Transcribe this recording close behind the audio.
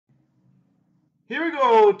Here we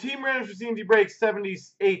go. Team randoms for C&C break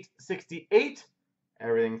 7868.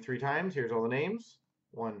 Everything 3 times. Here's all the names.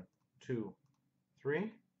 1, 2,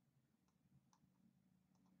 3.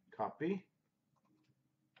 Copy.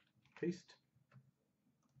 Paste.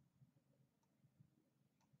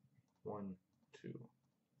 1, 2,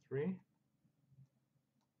 3.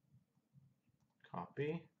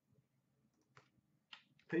 Copy.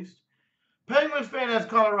 Paste. Penguins fan has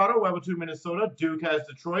Colorado. Webber 2 Minnesota. Duke has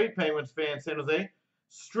Detroit. Penguins fan San Jose.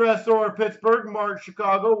 Stressor Pittsburgh. Mark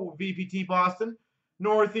Chicago. VPT Boston.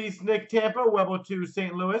 Northeast Nick Tampa. Webber 2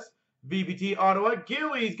 St. Louis. VPT Ottawa.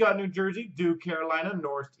 Gilly's got New Jersey. Duke Carolina.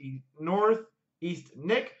 Northeast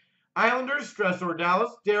Nick. Islanders. Stressor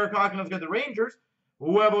Dallas. Derek Hawkins got the Rangers.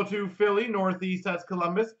 Webber 2 Philly. Northeast has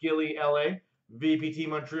Columbus. Gilly LA. VPT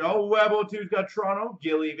Montreal. Webber 2's got Toronto.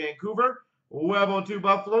 Gilly Vancouver. Webber 2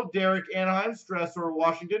 Buffalo. Derek Anaheim. Stressor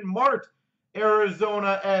Washington. Mart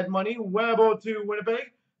Arizona Ed Money. Webber 2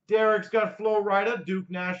 Winnipeg. Derek's got Florida. Duke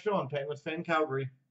Nashville. And Penguins fan Calgary.